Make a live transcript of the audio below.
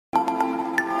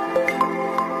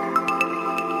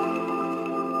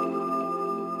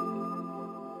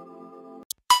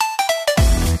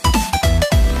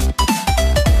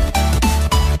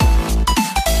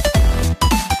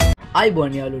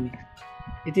අයිබෝන් යාළුවනි.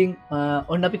 ඉතින්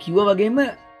ඔන්න අපි කිව්වා වගේම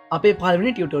අපේ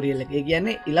පළවෙනි ටියුටෝරියල් එක. ඒ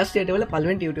කියන්නේ ඉලස්ට්‍රේටර් වල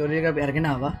පළවෙනි ටියුටෝරියල් එක අපි අරගෙන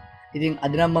ආවා. ඉතින්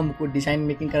අද නම් මම මුකුත් ඩිසයින්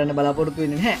මේකින් කරන්න බලාපොරොත්තු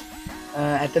වෙන්නේ නැහැ.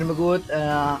 ඇත්තටම කිව්වොත්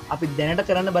අපි දැනට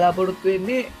කරන්න බලාපොරොත්තු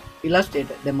වෙන්නේ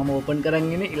ඉලස්ට්‍රේටර්. දැන් මම ඕපන් කරන්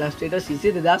ඉන්නේ ඉලස්ට්‍රේටර් CC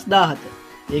 2017.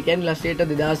 ඒ කියන්නේ ඉලස්ට්‍රේටර්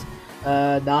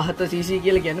 2017 CC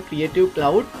කියලා කියන්නේ Creative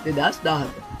Cloud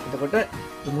 2017. එතකොට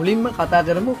මුලින්ම කතා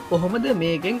කරමු කොහොමද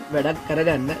මේකෙන් වැඩක්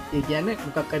කරගන්න. ඒ කියන්නේ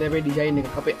මොකක් හරි අපේ ඩිසයින්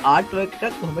එකක් අපේ ආර්ට් වර්ක්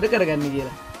එකක් කොහොමද කරගන්නේ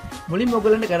කියලා. මුලින්ම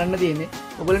ඔයගොල්ලන්ට කරන්න තියෙන්නේ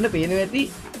ඔයගොල්ලන්ට පේනවා ඇති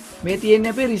මේ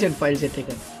තියෙන්නේ අපේ recent file set එක.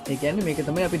 ඒ කියන්නේ මේක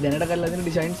තමයි අපි දැනට කරලා දෙන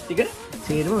ඩිසයින්ස් ටික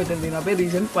සේරම මෙතන තියෙන අපේ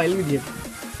recent file විදියට.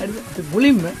 හරිද? අපි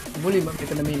මුලින්ම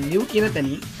මෙතන මේ new කියන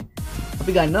තැනින්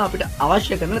අපි ගන්නවා අපිට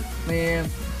අවශ්‍ය කරන මේ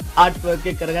ආර්ට් වර්ක්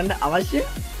එක කරගන්න අවශ්‍ය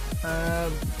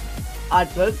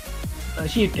ආර්ට් වර්ක්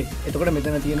ෂීට් එක. එතකොට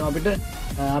මෙතන තියෙනවා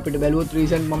අපිට බැලුවොත්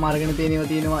රීසන්ට් මම අරගෙන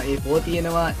තියෙනවා A4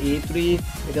 තියෙනවා A3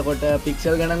 එතකොට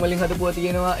පික්සල් ගණන් වලින් හදපුවා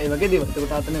තියෙනවා ඒ වගේ දේවල්.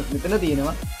 එතකොට මෙතන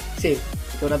තියෙනවා සේව්.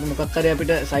 එතකොට අපි මොකක් හරි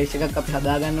අපිට සයිස් එකක් අපි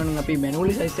හදා ගන්න ඕන නම් අපි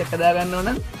මැනුවලි සයිස් එකක් හදා ගන්නවා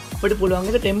නම් අපිට පුළුවන්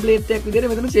එක ටෙම්ප්ලේට් එකක්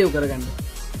විදිහට මෙතන සේව් කරගන්න.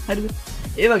 හරිද?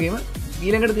 ඒ වගේම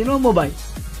ඊළඟට තියෙනවා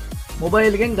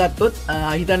මොබයිල් එකෙන් ගත්තොත්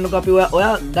හිතන්නකෝ අපි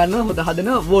ඔයා ගන්නවා හදන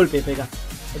වෝල්පේපර් එකක්.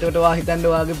 එතකොට ඔයා හිතන්න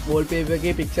ඔයාගේ වෝල්පේපර්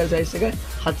එකේ පික්සල් සයිස් එක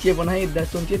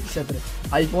 750x1334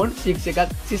 iPhone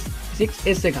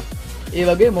 6s එකක්. ඒ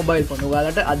වගේ මොබයිල් ෆෝන්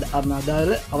ඔයාලට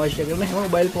අදාළ අවශ්‍ය කරන හැම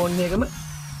මොබයිල් ෆෝන් එකකම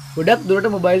ගොඩක් දුරට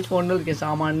මොබයිල් ෆෝන් වල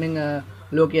සාමාන්‍යයෙන්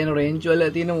ලෝකයේ යන රේන්ජ් වල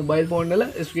තියෙන මොබයිල් ෆෝන් වල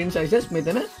ස්ක්‍රීන් සයිසස්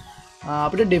මෙතන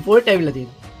අපිට ඩිෆෝල්ට් ඇවිල්ලා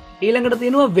තියෙනවා. ඊළඟට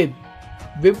තියෙනවා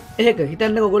වෙබ් එක.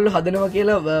 හිතන්නකෝ ඔයගොල්ලෝ හදනවා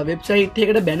කියලා වෙබ්සයිට්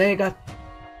එකකට බැනර් එකක්.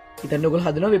 හිතන්න ඔයගොල්ලෝ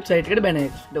හදනවා වෙබ්සයිට් එකකට බැනර්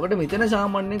එකක්. එතකොට මෙතන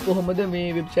සාමාන්‍යයෙන් කොහොමද මේ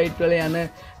වෙබ්සයිට් වල යන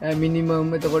මිනිමම්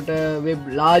එතකොට වෙබ්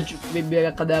ලාර්ජ් වෙබ්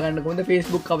එකක් හදාගන්න කොහොමද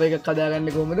Facebook cover එකක්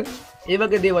හදාගන්න කොහොමද ඒ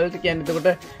වගේ දේවල් වලට කියන්නේ. එතකොට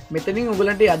මෙතනින්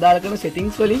ඔයගොල්ලන්ට අදාළ කරන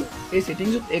settings වලින් ඒ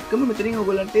settings උත් එක්කම මෙතනින්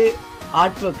ඔයගොල්ලන්ට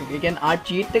ආර්ට් වර්ක් එක, ඒ කියන්නේ ආර්ට්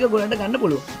ෂීට් එක ඔයගොල්ලන්ට ගන්න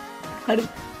පුළුවන්. හරි.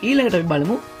 ඊළඟට අපි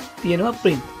බලමු තියෙනවා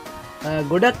print.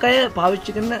 ගොඩක් අය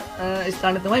පාවිච්චි කරන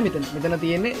ස්ථාන තමයි මෙතන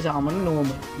තියෙන්නේ සාමාන්‍ය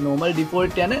normal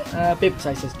default යන pep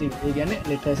sizes ටික. ඒ කියන්නේ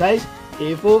letter size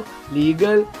A4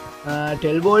 legal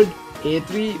 12 bold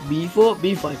A3 B4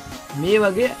 B5 මේ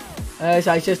වගේ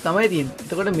sizes තමයි තියෙන්නේ.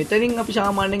 එතකොට මෙතනින් අපි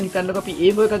සාමාන්‍යයෙන් හිතන්නකෝ අපි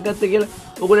A4 එකක් ගත්ත කියලා.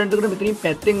 ඔයගොල්ලන්ට එතකොට මෙතනින්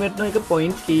පැත්තෙන් වැටෙන එක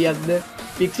points කීයක්ද,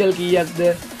 pixel කීයක්ද,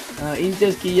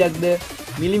 inches කීයක්ද,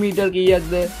 millimeter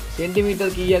කීයක්ද, centimeter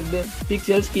කීයක්ද,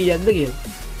 pixels කීයක්ද කියලා.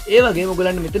 ඒ වගේම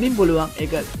ඔයගොල්ලන්ට මෙතනින් පුළුවන්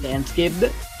ඒක ලෑන්ඩ්ස්කේප්ද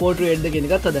පෝට්‍රේට්ද කියන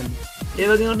එකත් හදන්න. ඒ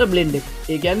වගේම උන්ට බ්ලෙන්ඩ් එක.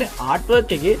 ඒ කියන්නේ ආර්ට්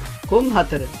වර්ක් එකේ කොන්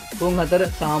හතර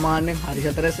සාමාන්‍යයෙන් හරි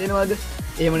හතරස් වෙනවද?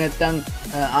 එහෙම නැත්නම්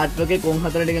ආර්ට් වර්ක් එකේ කොන්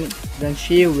හතර ටික දැන්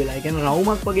ෂේව් වෙලා. ඒ කියන්නේ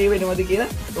රවුමක් වගේ වෙනවද කියලා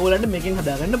ඔයගොල්ලන්ට මේකෙන්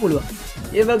හදාගන්න පුළුවන්.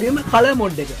 ඒ වගේම කලර්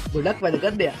මොඩ් එක ගොඩක්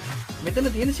වැදගත් දෙයක්.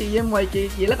 මෙතන තියෙන CMYK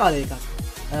කියලා කලර් එකක්.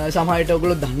 සමහරවිට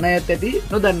ඔයගොල්ලෝ දන්න අයත් ඇති,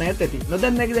 නොදන්න අයත් ඇති.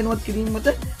 නොදන්න අයගේ දැනුවත් කිරීම මත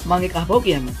මම ඒක අහපුව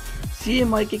කියන්නම්.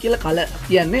 CMYK කියලා කලර්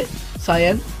කියන්නේ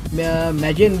cyan,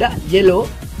 magenta, yellow,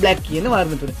 black කියන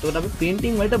වර්ණ තුන. ඒකට අපි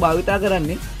printing වලට භාවිතා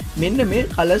කරන්නේ මෙන්න මේ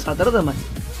කලර්ස් හතර තමයි.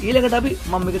 ඊළඟට අපි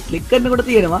මම මේක ක්ලික් කරනකොට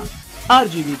තියෙනවා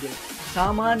RGB කියලා.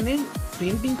 සාමාන්‍යයෙන්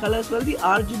printing colors වලදී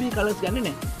RGB colors ගන්නේ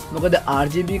නැහැ. මොකද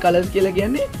RGB colors කියලා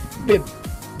කියන්නේ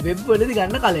web වලදී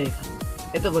ගන්න කලර් එක.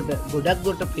 එතකොට ගොඩක්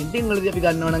දුරට printing වලදී අපි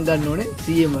ගන්නවා නම් ගන්න ඕනේ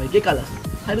CMYK colors.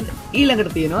 හරිද?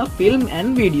 ඊළඟට තියෙනවා film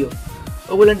and video.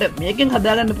 ඔයගොල්ලන්ට මේකෙන්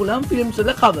හදාගන්න පුළුවන් ෆිල්ම්ස්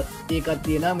වල කවර්. ඒකක්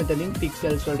තියෙනවා මෙතනින්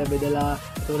පික්සල්ස් වලට බෙදලා,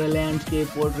 ඒතකොට ලෑන්ඩ්ස්කේප්,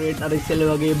 පෝට්‍රේට් අර ඉස්සෙල්ල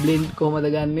වගේ බ්ලෙන්ඩ් කොහොමද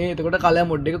ගන්නෙ, එතකොට කලර්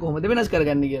මොඩ් එක කොහොමද වෙනස්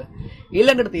කරගන්නේ කියලා.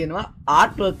 ඊළඟට තියෙනවා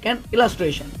ආර්ට් වර්ක් and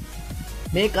illustration.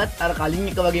 මේකත් අර කලින්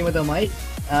එක වගේම තමයි.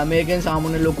 මේකෙන්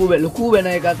සාමාන්‍ය ලොකු වෙන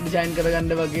එකක් ඩිසයින්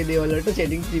කරගන්න වගේ දේවල් වලට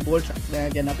settings default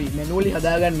කියන්නේ අපි manually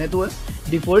හදාගන්න නැතුව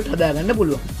default හදාගන්න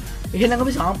පුළුවන්. එහෙනම්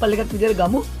අපි සාම්පල් එකක් විදිහට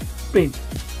ගමු print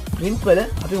වල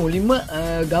අපි මුලින්ම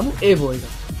ගමු A4 එක.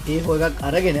 A4 එකක්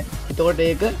අරගෙන එතකොට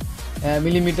ඒක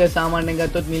මිලිමීටර් සාමාන්‍යයෙන්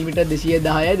ගත්තොත් මිලිමීටර්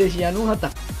 210යි 297ක්.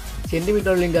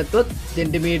 සෙන්ටිමීටර් වලින් ගත්තොත්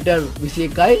සෙන්ටිමීටර්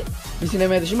 21යි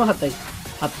 29.7යි.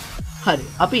 හරි.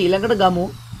 අපි ඊළඟට ගමු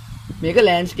මේක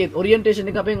ලෑන්ඩ්ස්කේප්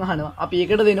ඔරියන්ටේෂන් එක අපෙන් අහනවා. අපි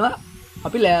ඒකට දෙනවා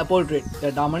අපි පෝට්‍රේට්.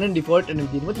 ඒක ඩොමිනන්ට් ඩිෆෝල්ට් වෙන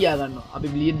විදිහම තියා ගන්නවා. අපි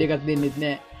බ්ලීඩ් එකක් දෙන්නෙත්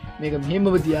නෑ. මේක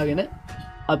මෙහෙමම තියාගෙන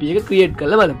අපි ඒක ක්‍රියේට්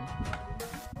කරලා බලමු.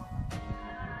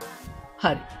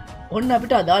 හරි. ඔන්න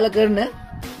අපිට අදාළ කරන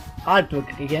ආර්ට් වර්ක්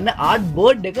එක කියන්නේ ආර්ට්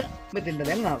බෝඩ් එක මෙතෙන්ට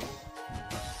දැන් ආවා.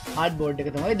 ආර්ට් බෝඩ් එක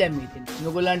තමයි දැන් මේ තියෙන්නේ.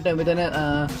 ඔයගොල්ලන්ට මෙතන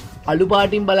අලු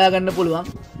පාටින් බලා ගන්න පුළුවන්.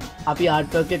 අපි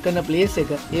ආර්ට් වර්ක් එක කරන ප්ලේස්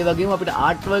එක. ඒ වගේම අපිට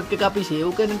ආර්ට් වර්ක් එක අපි සේව්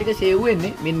කරන ටික සේව්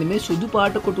වෙන්නේ මෙන්න මේ සුදු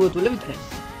පාට කොටුව තුල විතරයි.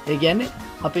 ඒ කියන්නේ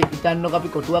අපි හිතන්නකො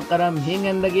අපි කොටුවක් අරන් මෙහෙන්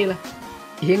යන්න කියලා.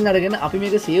 එහෙන් අරගෙන අපි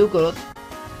මේක සේව් කරොත්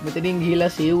මෙතනින්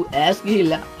ගිහිලා save as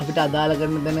ගිහිලා අපිට අදාළ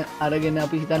කරන දන අරගෙන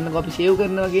අපි හිතන්නකො අපි save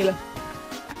කරනවා කියලා.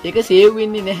 ඒක සේව්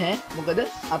වෙන්නේ නැහැ. මොකද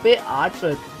අපේ ආර්ට්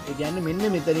වර්ක් ඒ කියන්නේ මෙන්න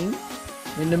මෙතනින්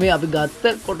මෙන්න මේ අපි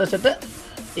ගත්ත කොටසට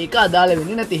ඒක අදාළ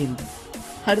වෙන්නේ නැති හින්දා.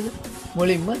 හරිද?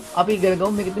 මුලින්ම අපි ඉගෙන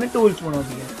ගමු මේකේ තියෙන ටූල්ස්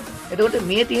මොනවද කියලා. එතකොට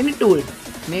මේ තියෙන ටූල්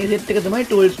මේ සෙට් එක තමයි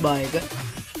ටූල්ස් බාර් එක.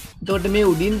 එතකොට මේ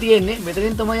උඩින් තියෙන්නේ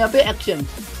මෙතනින් තමයි අපේ ඇක්ෂන්ස්.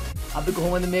 අපි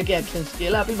කොහොමද මේකේ ඇක්ෂන්ස්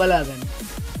කියලා අපි බලාගන්නේ.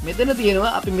 මෙතන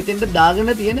තියෙනවා අපි මෙතෙන්ට දාගෙන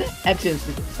තියෙන ඇක්ෂන්ස්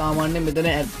ටික. සාමාන්‍යයෙන් මෙතන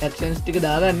ඇක්ෂන්ස් ටික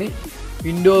දාගන්නේ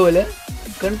වින්ඩෝ වල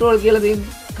කන්ට්‍රෝල් කියලා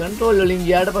තියෙන්නේ. කන්ට්‍රෝල් වලින්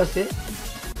ගියාට පස්සේ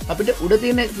අපිට උඩ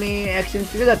තියෙන මේ ඇක්ෂන්ස්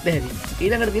ටික ගත්ත හැටි.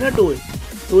 ඊළඟට තියෙන ටූල්.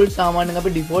 ටූල් සාමාන්‍යයෙන්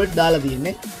අපි ඩිෆෝල්ට් දාලා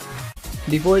තියෙන්නේ.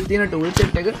 ඩිෆෝල්ට් තියෙන ටූල්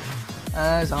සෙට් එක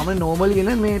සාමාන්‍ය නෝමල්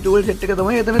කියන මේ ටූල් සෙට් එක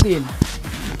තමයි එතන තියෙන්නේ.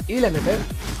 ඊළඟට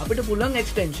අපිට පුළුවන්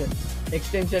එක්ස්ටෙන්ෂන්.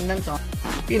 එක්ස්ටෙන්ෂන් නම්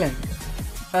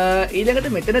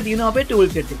ඊළඟට මෙතන තියෙනවා අපේ ටූල්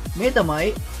සෙට් එක. මේ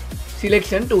තමයි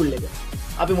සිලෙක්ෂන් ටූල් එක.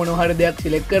 අපි මොනවා හරි දෙයක්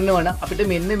සිලෙක්ට් කරනවා නම් අපිට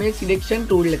මෙන්න මේ සිලෙක්ෂන්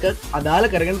ටූල් එක අදාළ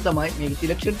කරගෙන තමයි මේ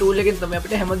සිලෙක්ෂන් ටූල් එකෙන් තමයි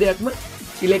අපිට හැම දෙයක්ම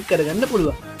සිලෙක්ට් කරගන්න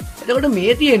පුළුවන්. එතකොට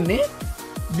මේ තියෙන්නේ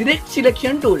ඩිරෙක්ට්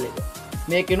සිලෙක්ෂන් ටූල් එක.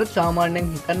 මේකෙනුත් සාමාන්‍යයෙන්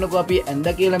හිතන්නකෝ අපි ඇඳ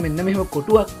කියලා මෙන්න මෙහෙම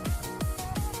කොටුවක්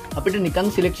අපිට නිකන්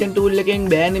සිලෙක්ෂන් ටූල් එකෙන්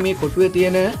බෑනේ මේ කොටුවේ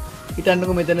තියෙන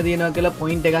හිතන්නකෝ මෙතන තියෙනවා කියලා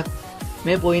පොයින්ට් එකක්.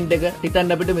 මේ පොයින්ට් එක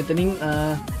හිතන්න අපිට මෙතනින්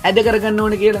ඇඩ් කරගන්න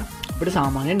ඕනේ කියලා. අපිට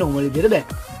සාමාන්‍යයෙන් normal විදිහට බෑ.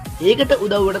 ඒකට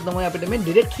උදව්වට තමයි අපිට මේ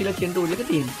direct selection tool එක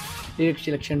තියෙන්නේ. direct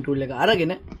selection tool එක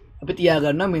අරගෙන අපි තියා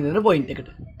ගන්නවා මෙතන පොයින්ට් එකට.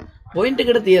 පොයින්ට්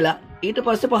එකට තියලා ඊට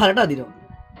පස්සේ පහළට අදිනවා.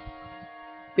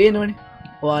 පේනවනේ.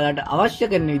 ඔයාලට අවශ්‍ය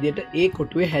කරන විදිහට ඒ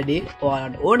කොටුවේ හැඩේ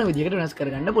ඔයාලට ඕන විදිහකට වෙනස්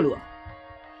කරගන්න පුළුවන්.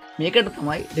 මේකට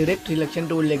තමයි direct selection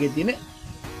tool එකේ තියෙන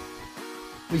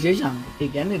විශේෂාංගය. ඒ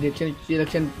කියන්නේ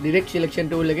direct selection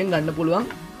tool එකෙන් ගන්න පුළුවන්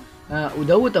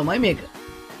උදව්ව තමයි මේක.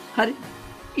 හරි.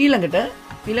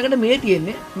 ඊළඟට මේ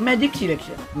තියෙන්නේ magic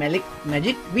selection.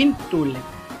 magic win tool එක.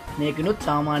 මේකනොත්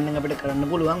සාමාන්‍යයෙන් අපිට කරන්න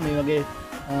පුළුවන් මේ වගේ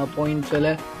points වල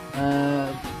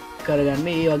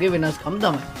කරගන්න ඒ වගේ වෙනස්කම්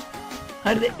තමයි.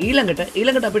 හරිද?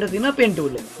 ඊළඟට අපිට තියෙන pen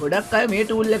tool එක. ගොඩක් අය මේ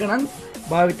tool එක නම්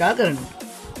භාවිතා කරනවා.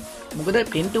 මොකද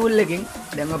pen tool එකෙන්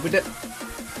දැන් අපිට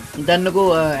හිතන්නකෝ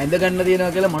ඇඳ ගන්න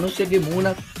තියෙනවා කියලා මිනිස්සුගේ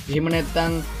මූණක් එහෙම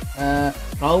නැත්නම්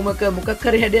රවුමක මොකක්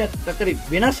හරි හැඩයක් කරි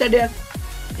වෙනස් හැඩයක්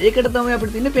ඒකට තමයි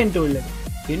අපිට තියෙන pen tool එක.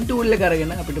 pen tool එක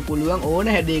අරගෙන අපිට පුළුවන් ඕන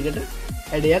හැඩයකට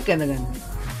හැඩයක් ඇඳ ගන්න.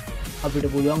 අපිට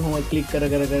පුළුවන් හොම ක්ලික් කර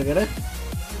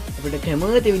අපිට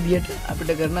කැමති විදිහට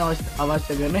අපිට කරන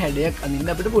අවශ්‍ය කරන හැඩයක්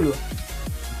අඳින්න අපිට පුළුවන්.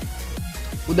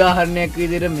 උදාහරණයක්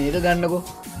විදිහට මේක ගන්නකෝ.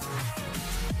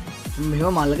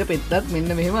 මෙහෙම මල්ලක පෙත්තක් මෙන්න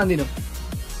මෙහෙම අඳිනවා.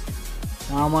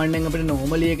 සාමාන්‍යයෙන් අපිට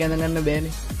normally එක ඇඳ ගන්න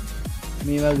බෑනේ.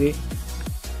 මේ වගේ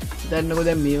හිතන්නකෝ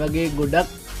දැන් මේ වගේ ගොඩක්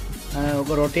ඔක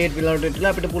rotate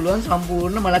වෙලා අපිට පුළුවන්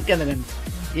සම්පූර්ණ මලක් ඇඳ ගන්න.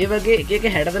 ඒ වගේ එක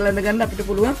හැඩතල ඇඳ ගන්න අපිට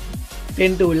පුළුවන්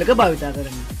pen tool එක භාවිතා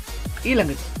කරන්න.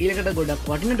 ඊළඟට ගොඩක්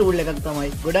වටින tool එකක් තමයි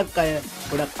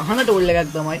ගොඩක් අහන tool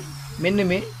එකක් තමයි මෙන්න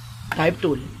මේ type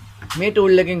tool. මේ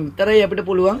tool එකෙන් විතරයි අපිට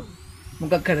පුළුවන්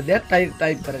මොකක් හරි දෙයක්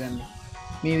type කරගන්න.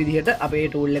 මේ විදිහට අපේ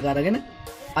tool එක අරගෙන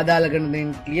අදාළ කරන දේ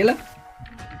කියලා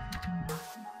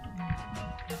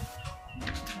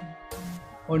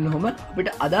ඔන්නෝම අපිට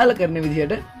අදාළ කරන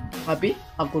විදිහට අපි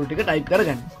අකුරු ටික type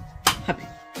කරගන්න. අපි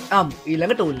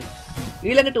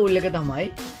ඊළඟ tool එක තමයි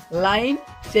line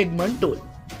segment tool.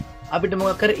 අපිට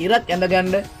මොකක් හරි ඉරක් ඇඳ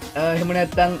ගන්න එහෙම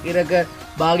නැත්නම් ඉරක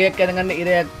භාගයක් ඇඳ ගන්න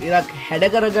ඉරක් හැඩ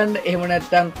කරගන්න එහෙම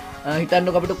නැත්නම්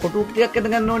හිතන්නකෝ අපිට කොටු ටිකක් ඇඳ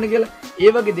ගන්න ඕනේ කියලා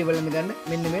ඒ වගේ දේවල් ඇඳ ගන්න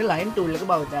මෙන්න මේ line tool එක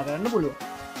භාවිත කරන්න පුළුවන්.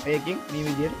 ඒකෙන් මේ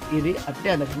විදිහට ඉරි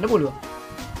අපිට ඇඳ ගන්න පුළුවන්.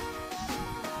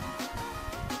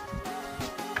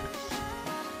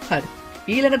 හරි.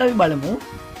 ඊළඟට අපි බලමු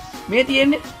මේ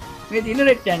තියෙන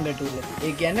rectangle tool එක.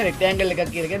 ඒ කියන්නේ rectangle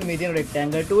එකක් කියලා කියන්නේ මේ තියෙන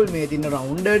rectangle tool, මේ තියෙන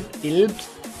rounded, ellipse,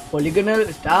 polygonal,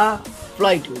 star,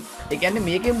 fly tool. ඒ කියන්නේ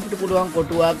මේකෙන් අපිට පුළුවන්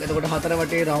කොටුවක්, එතකොට හතර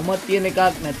වටේ රවුමක් තියෙන එකක්,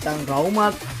 නැත්නම්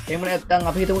රවුමක්, එහෙම නැත්නම්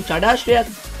අපි හිතමු චඩාශ්‍රයක්.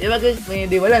 ඒ වගේ මේ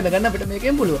දේවල් අඳ ගන්න අපිට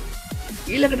මේකෙන් පුළුවන්.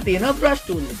 ඊළඟට තියෙනවා brush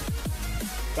tool එක.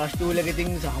 brush tool එක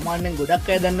ඉතින් සාමාන්‍යයෙන්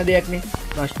ගොඩක් අය දන්න දෙයක් නේ.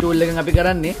 brush tool එකෙන් අපි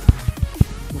කරන්නේ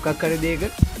මොකක් හරි දෙයක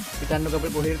හිතන්නකෝ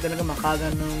අපිට කොහේ තැනක මකා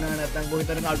ගන්න ඕන නැත්නම් කොහේ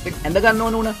තැනක අල්පෙක් ඇඳ ගන්න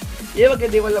ඕන උනා. ඒ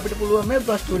වගේ දේවල් අපිට පුළුවන් මේ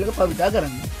brush tool එක භාවිත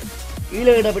කරන්න.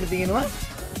 ඊළඟට අපිට තියෙනවා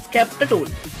sculptor tool.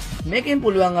 මේකෙන්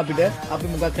පුළුවන් අපිට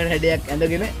අපි මොකක් හරි හැඩයක්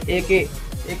ඇඳගෙන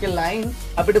ඒකේ line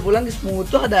අපිට පුළුවන්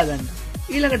ස්මූත්ව හදාගන්න.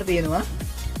 ඊළඟට තියෙනවා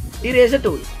eraser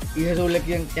tool. eraser tool එක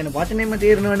කියන වචනයෙන්ම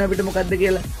තේරෙනවනේ අපිට මොකක්ද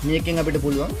කියලා. මේකෙන් අපිට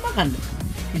පුළුවන් මකන්න.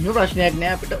 කිසිම ප්‍රශ්නයක්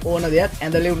නෑ අපිට ඕන දෙයක්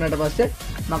ඇඳලා උනාට පස්සේ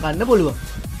මකන්න පුළුවන්.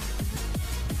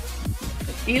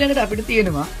 ඊළඟට අපිට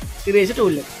තියෙනවා eraser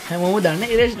tool එක. හැමෝම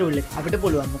දන්න eraser tool එක. අපිට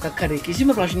පුළුවන් මොකක් හරි කිසිම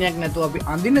ප්‍රශ්නයක් නැතුව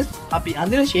අපි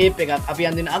අඳින shape එකක්, අපි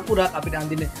අඳින අකුරක්, අපිට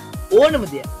අඳින ඕනම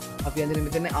දෙයක්. අපි අඳින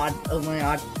මෙතන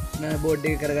ආර්ට් බෝඩ්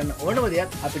එක කරගන්න ඕනම දෙයක්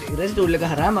අපිට eraser tool එක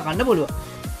හරහා මකන්න පුළුවන්.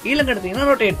 ඊළඟට තියෙනවා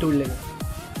rotate tool එක.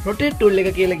 rotate tool එක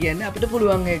කියලා කියන්නේ අපිට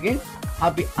පුළුවන් එකකින්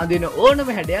අපි අදින ඕනම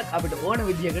හැඩයක් අපිට ඕන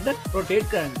විදිහකට rotate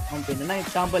කරන්න. මම පෙන්නන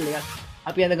example එකක්.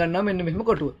 අපි අද ගන්නවා මෙන්න මෙහෙම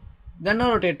කොටුව.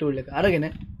 ගන්නවා rotate tool එක. අරගෙන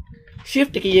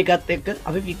shift key එකත් එක්ක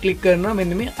අපි click කරනවා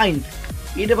මෙන්න මේ අයින්ට.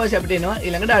 ඊට පස්සේ අපිට එනවා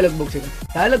ඊළඟ dialog box එක.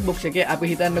 dialog box එකේ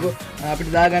අපි හිතන්නකෝ අපිට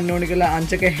දාගන්න ඕනේ කියලා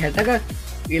අංශක 60ක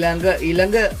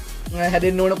ඊළඟ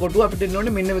හැදෙන්න ඕන කොටුව අපිට එන්න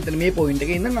ඕනේ මෙන්න මෙතන මේ point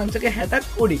එකේ ඉඳන් අංශක 60ක්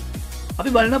උඩින්. අපි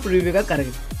බලන preview එකක්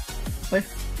අරගෙන. ඔය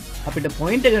අපිට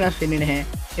point එක වෙනස් වෙන්නේ නැහැ.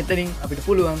 එතනින් අපිට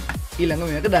පුළුවන් ඊළඟ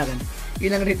මේක දාගන්න.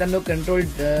 ඊළඟට හිතන්නකෝ control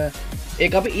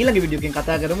ඒක අපි ඊළඟ වීඩියෝ එකෙන්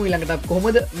කතා කරමු. ඊළඟට අපි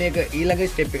කොහොමද මේක ඊළඟ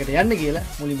step එකට යන්නේ කියලා.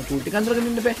 මුලින්ම tool ටික අඳුරගෙන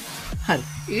ඉන්න බෑ. හරි.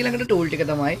 ඊළඟට tool ටික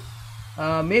තමයි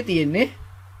මේ තියෙන්නේ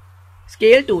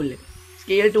scale tool එක.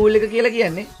 scale tool එක කියලා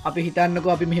කියන්නේ අපි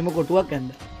හිතන්නකෝ අපි මෙහෙම කොටුවක්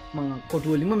ගන්නවා. මම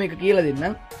කොටුව වලින්ම මේක කියලා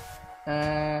දෙන්නම්.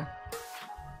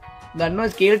 ගන්නවා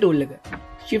scale tool එක.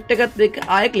 shift එකත් එක්ක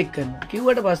ආයෙ click කරනවා.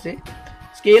 කිව්වට පස්සේ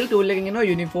scale tool එකෙන් එනවා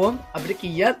uniform අපිට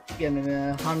කීයක් කියන්නේ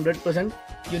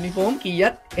 100% uniform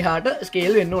කීයක් එහාට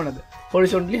scale වෙන්න ඕනද?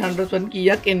 horizontally 100%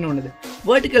 කීයක් එන්න ඕනද?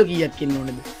 vertical කීයක් එන්න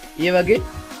ඕනද? ඒ වගේ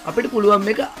අපිට පුළුවන්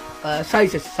මේක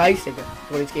size එක.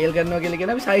 ඒකට scale කරනවා කියලා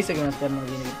කියන අපි size එක වෙනස් කරනවා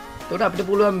කියන එක. ඒකට අපිට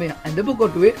පුළුවන් මේ ඇඳපු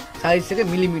කොටුවේ size එක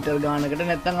මිලිමීටර් ගානකට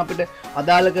නැත්නම් අපිට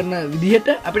අදාළ කරන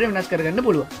විදිහට අපිට වෙනස් කරගන්න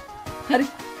පුළුවන්. හරි.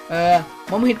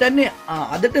 මම හිතන්නේ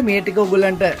අදට මේ ටික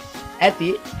ඔයගොල්ලන්ට ඇති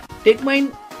TechMind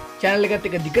channel එකත්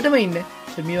එක දිගටම ඉන්න.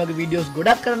 මේ වගේ වීඩියෝස්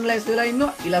ගොඩක් කරන්න ලෑස්ති වෙලා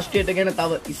ඉන්නවා. illustrator ගැන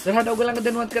තව ඉස්සරහට ඔයගොල්ලන්ට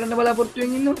දැනුවත් කරන්න බලාපොරොත්තු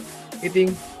වෙමින් ඉන්නවා. ඉතින්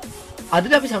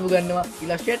අදට අපි සමුගන්නවා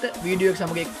illustrator වීඩියෝ එක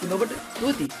සමග එක්වුණ ඔබට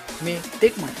ස්තුතියි. මේ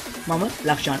TechMind මම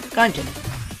ලක්ෂාන් කාංචන.